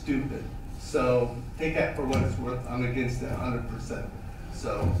stupid. So take that for what it's worth. I'm against it 100%.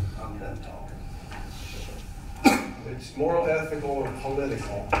 So I'm done talking. It's moral, ethical, or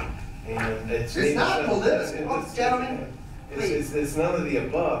political. And it's not political. Gentlemen, it's none of the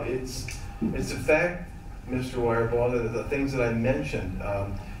above. It's a fact, Mr. Wireball, that the things that I mentioned.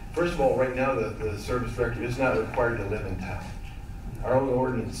 First of all, right now, the service director is not required to live in town. Our own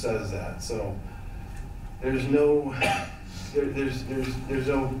ordinance says that. So there's no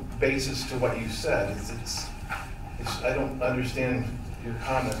basis to what you said. I don't understand your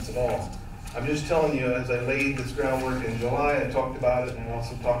comments at all. I'm just telling you, as I laid this groundwork in July, I talked about it, and I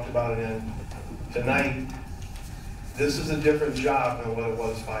also talked about it tonight. This is a different job than what it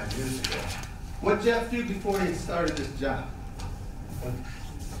was 5 years ago. What did Jeff do before he started this job?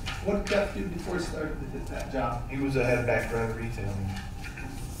 What did Jeff do before he started that job? He was a head background retailing.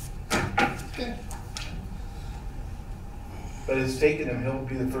 Okay. But it's taken him, he'll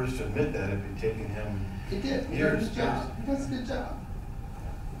be the first to admit that, it'd be taking him He did. He years. did his job. He does a good job.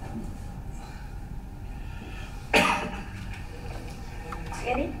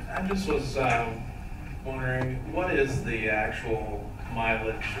 Andy? I just was wondering, what is the actual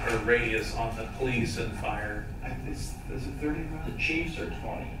mileage or radius on the police and fire? Is it 30 miles? The chiefs are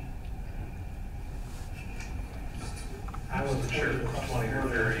 20. I wasn't sure if it was 20 or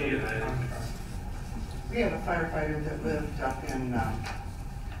 30. we have a firefighter that lived up in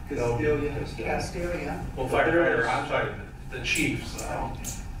Castelia. Well, firefighter, I'm sorry, the chiefs.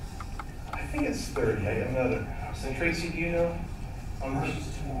 I think it's 30, I'm not a, and Tracy, do you know?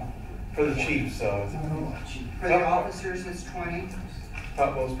 For the chief, so. For the officers, it's 20. It's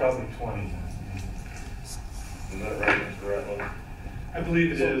probably 20. Is that right, Mr. Ratliff? I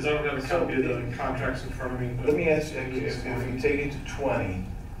believe it is. I don't have a copy of the contracts in front of me. But Let me ask you, if we take it to 20,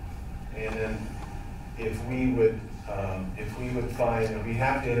 and then if we would find, and we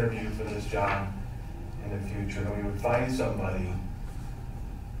have to interview for this job in the future, and we would find somebody,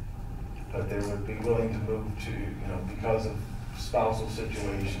 but they would be willing to move to, you know, because of spousal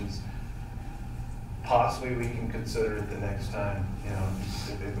situations, possibly we can consider it the next time, you know,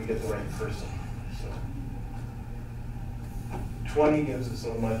 if we get the right person, so. 20 gives us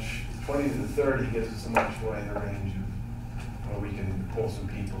so much, 20 to 30 gives us a much wider range of, where we can pull some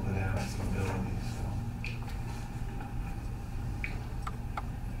people that have some abilities, so.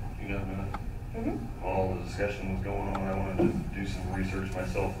 You got a minute? While all the discussion was going on, I wanted to do some research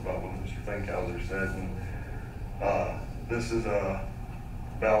myself about what Mr. Finkhauser said. And, this is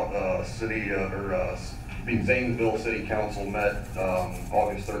about city, Zanesville City Council met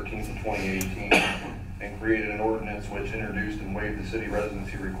August 13th of 2018 and created an ordinance which introduced and waived the city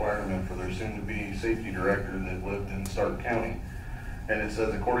residency requirement for their soon-to-be safety director that lived in Stark County. And it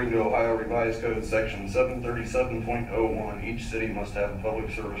says, according to Ohio Revised Code Section 737.01, each city must have a public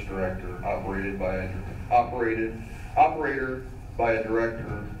service director operator by a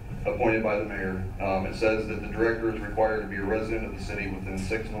director appointed by the mayor. It says that the director is required to be a resident of the city within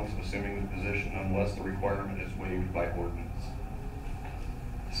 6 months of assuming the position unless the requirement is waived by ordinance.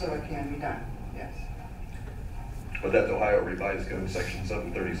 So it can be done, yes. But that's Ohio Revised Code Section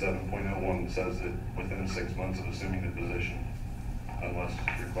 737.01 that says that within 6 months of assuming the position, unless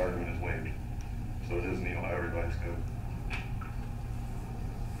the requirement is waived. So it is in the Ohio Revised Code.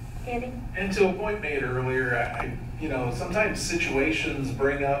 Andy? And to a point made earlier, sometimes situations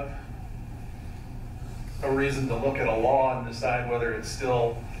bring up a reason to look at a law and decide whether it's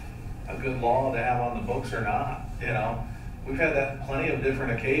still a good law to have on the books or not. We've had that plenty of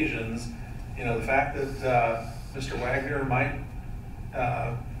different occasions. The fact that Mr. Wagner might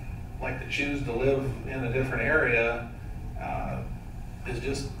like to choose to live in a different area is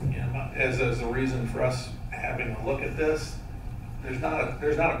just, as a reason for us having to look at this. There's not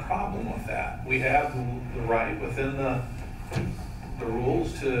a problem with that. We have the right within the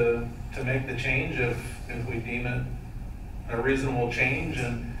rules to make the change if we deem it a reasonable change.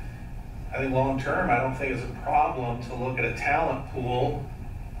 And I think long term, I don't think it's a problem to look at a talent pool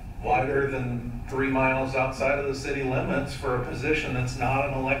wider than 3 miles outside of the city limits for a position that's not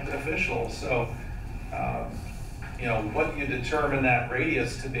an elected official. So, what you determine that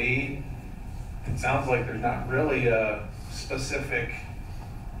radius to be, it sounds like there's not really a specific,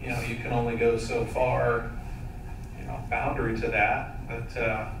 you can only go so far, boundary to that. But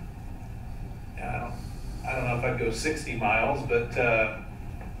I don't know if I'd go 60 miles, but that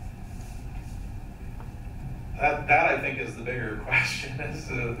I think is the bigger question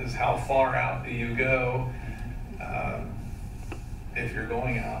is how far out do you go if you're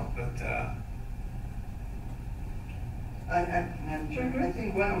going out. But I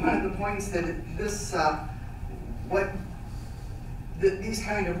think one of the points that these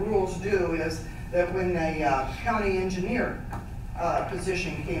kind of rules do is that when a county engineer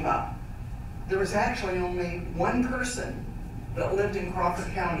position came up, there was actually only one person that lived in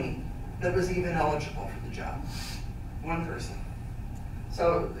Crawford County that was even eligible for the job. One person.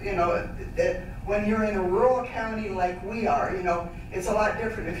 So, when you're in a rural county like we are, it's a lot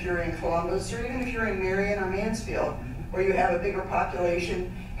different if you're in Columbus or even if you're in Marion or Mansfield, where you have a bigger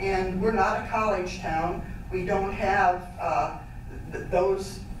population, and we're not a college town. We don't have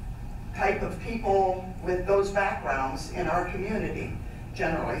those type of people with those backgrounds in our community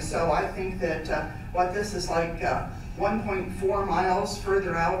generally. So I think that what this is like 1.4 miles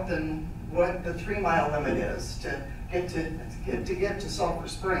further out than what the 3 mile limit is to get to Sulphur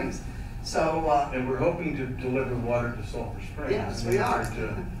Springs. So and we're hoping to deliver water to Sulphur Springs. Yes, we are.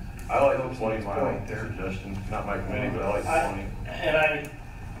 I like the 20 mile suggestion, not my committee, but I like the 20. And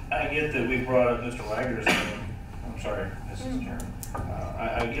I get that we brought up Mr. Wagner's name. I'm sorry, Mrs. Chairman.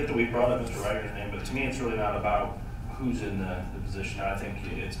 I get that we brought up Mr. Wagner's name, but to me, it's really not about who's in the position. I think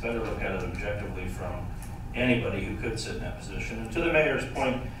it's better to look at it objectively from anybody who could sit in that position. And to the mayor's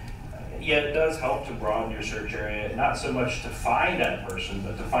point, yeah, it does help to broaden your search area, not so much to find that person,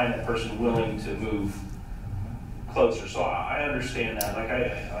 but to find that person willing to move closer. So I understand that. Like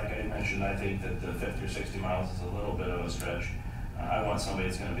I mentioned, I think that the 50 or 60 miles is a little bit of a stretch. I want somebody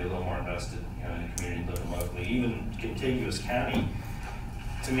that's going to be a little more invested, in the community, living locally. Even contiguous county,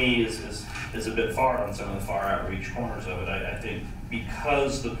 to me, is a bit far on some of the far outreach corners of it. I think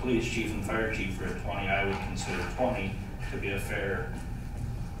because the police chief and fire chief are at 20, I would consider 20 to be a fair,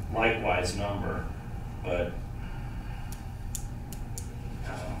 likewise number. But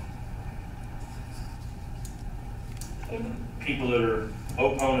people that are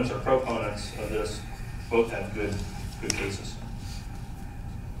opponents or proponents of this both have good cases.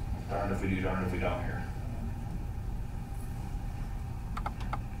 Darned if we do, darned if we don't here.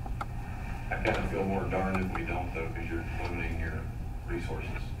 I kind of feel more darned if we don't, though, because you're limiting your resources.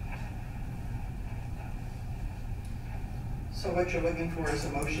 So what you're looking for is a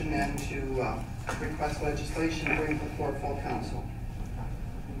motion then to request legislation to bring before full council.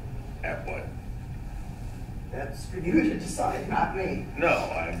 That's for you to decide, not me. No,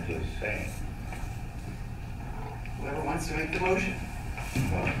 I'm just saying, Whoever wants to make the motion.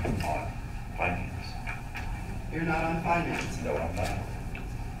 well, on finance. You're not on finance. No, I'm not.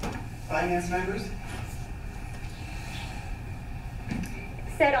 Finance members?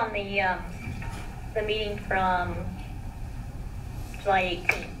 Said on the meeting from July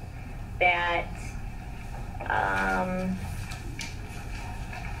 18th that,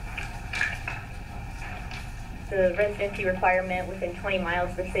 the residency requirement within 20 miles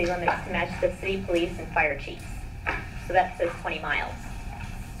of the city limits to match the city police and fire chiefs. So that says 20 miles.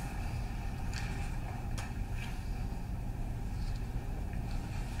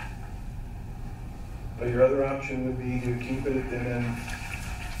 But your other option would be to keep it, and then,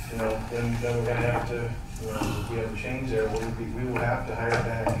 you know, then we're gonna have to, you know, if we have a change there, we will have to hire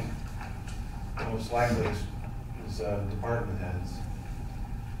back, most likely, as department heads.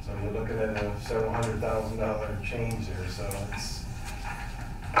 So you're looking at a several $100,000 change there, so it's.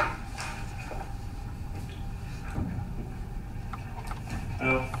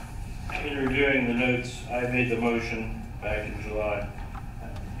 Well, in reviewing the notes, I made the motion back in July.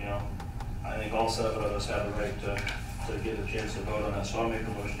 You know, I think all 7 of us have the right to get a chance to vote on that, so I'll make a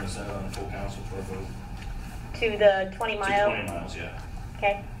motion to send it on the full council for a vote. To the 20 To mile? 20 miles, yeah.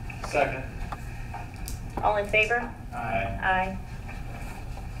 Okay. Second. All in favor? Aye. Aye.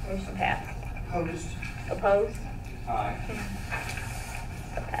 Motion passed. Opposed? Opposed? Aye.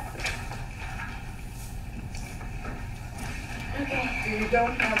 So passes. Okay. You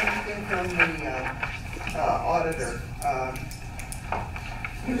don't have anything from the auditor.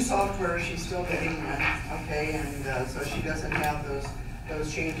 New software, she's still getting, okay, and so she doesn't have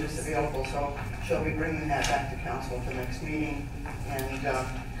those changes available, so she'll be bringing that back to council at the next meeting. And,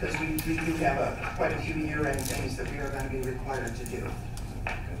 because we do have quite a few year-end things that we are going to be required to do.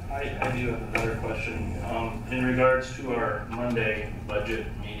 I do have another question. In regards to our Monday budget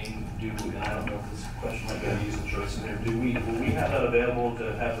meeting, and I don't know if this question might be used choice in there, will we have that available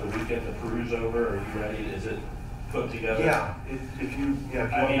to have the weekend to peruse over? Are you ready? Is it put together? Yeah, if you.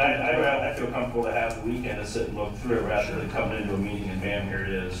 I mean, I feel comfortable to have the weekend to sit and look through it rather than coming into a meeting and bam, here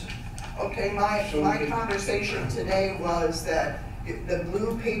it is. Okay, my conversation today was that the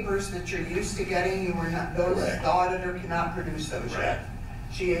blue papers that you're used to getting, you were not, those, Correct. the auditor cannot produce those yet.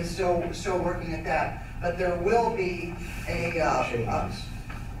 She is still working at that, but there will be a,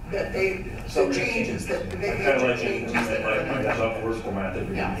 some changes that they Kind of like that software format that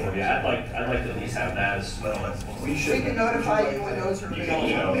we're doing for you. I'd like to at least have that as well. We can notify you when those are You can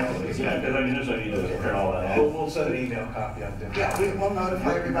email, available. yeah, because I mean, there's no need to print all that out. We'll send an email copy out there. Yeah, we will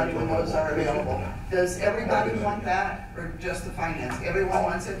notify everybody when those are available. Does everybody want that, or just the finance? Everyone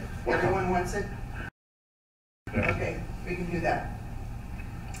wants it? Everyone wants it? Okay, we can do that.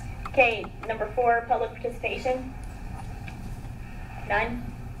 Okay, number 4, public participation. None?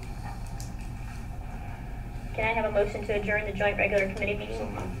 Can I have a motion to adjourn the joint regular committee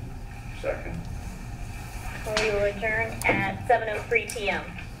meeting? Second. We will adjourn at 7:03 p.m.